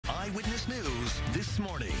Eyewitness News this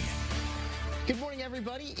morning. Good morning,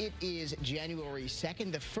 everybody. It is January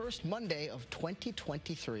 2nd, the first Monday of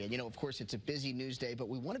 2023. And, of course, it's a busy news day, but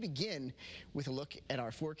we want to begin with a look at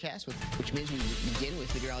our forecast, which means we begin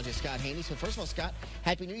with meteorologist Scott Haney. So, first of all, Scott,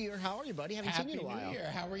 Happy New Year. How are you, buddy? Haven't seen you in a while. Happy New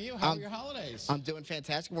Year. How are you? How are your holidays? I'm doing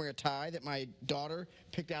fantastic. I'm wearing a tie that my daughter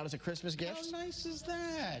picked out as a Christmas gift. How nice is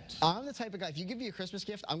that? I'm the type of guy, if you give me a Christmas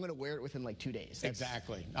gift, I'm going to wear it within like 2 days.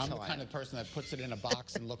 Exactly. I'm the kind of person that puts it in a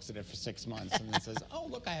box and looks at it for 6 months and then says, oh,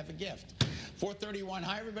 look, I have a gift. 4:31.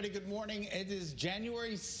 Hi, everybody. Good morning. It is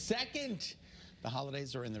January 2nd. The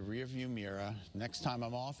holidays are in the rearview mirror. Next time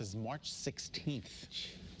I'm off is March 16th.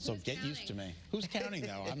 So get used to me. Who's counting,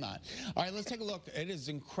 though? I'm not. All right, let's take a look. It is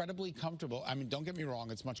incredibly comfortable. I mean, don't get me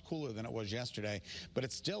wrong. It's much cooler than it was yesterday, but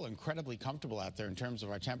it's still incredibly comfortable out there in terms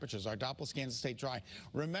of our temperatures. Our Doppler scans stay dry.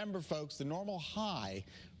 Remember, folks, the normal high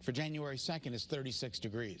for January 2nd is 36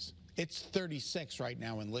 degrees. It's 36 right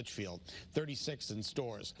now in Litchfield, 36 in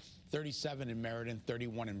Stores, 37 in Meriden,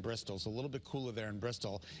 31 in Bristol. So a little bit cooler there in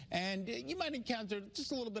Bristol. And you might encounter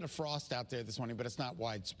just a little bit of frost out there this morning, but it's not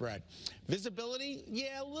widespread. Visibility,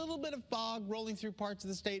 yeah, a little bit of fog rolling through parts of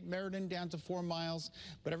the state. Meriden down to 4 miles,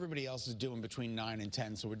 but everybody else is doing between 9 and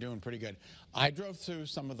 10, so we're doing pretty good. I drove through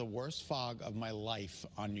some of the worst fog of my life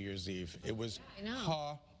on New Year's Eve. It was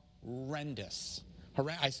horrendous.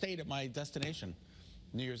 I stayed at my destination.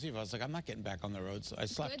 New Year's Eve, I was like, I'm not getting back on the roads. I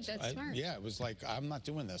slept. Good, that's smart. Yeah, it was like, I'm not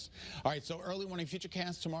doing this. All right, so early morning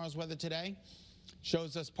futurecast, tomorrow's weather today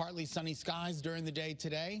shows us partly sunny skies during the day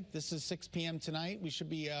today. This is 6 p.m. tonight. We should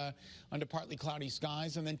be under partly cloudy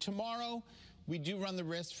skies. And then tomorrow, we do run the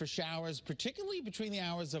risk for showers, particularly between the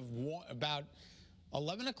hours of about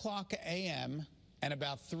 11 o'clock a.m. and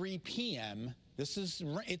about 3 p.m. It's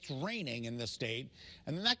raining in the state,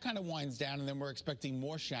 and then that kind of winds down, and then we're expecting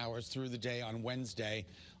more showers through the day on Wednesday,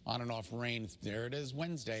 on and off rain. There it is,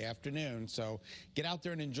 Wednesday afternoon. So get out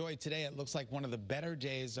there and enjoy today. It looks like one of the better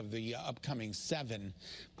days of the upcoming 7.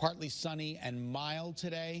 Partly sunny and mild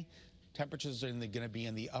today. Temperatures are going to be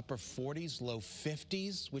in the upper 40s, low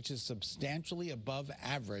 50s, which is substantially above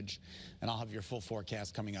average. And I'll have your full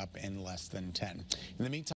forecast coming up in less than 10. In the meantime,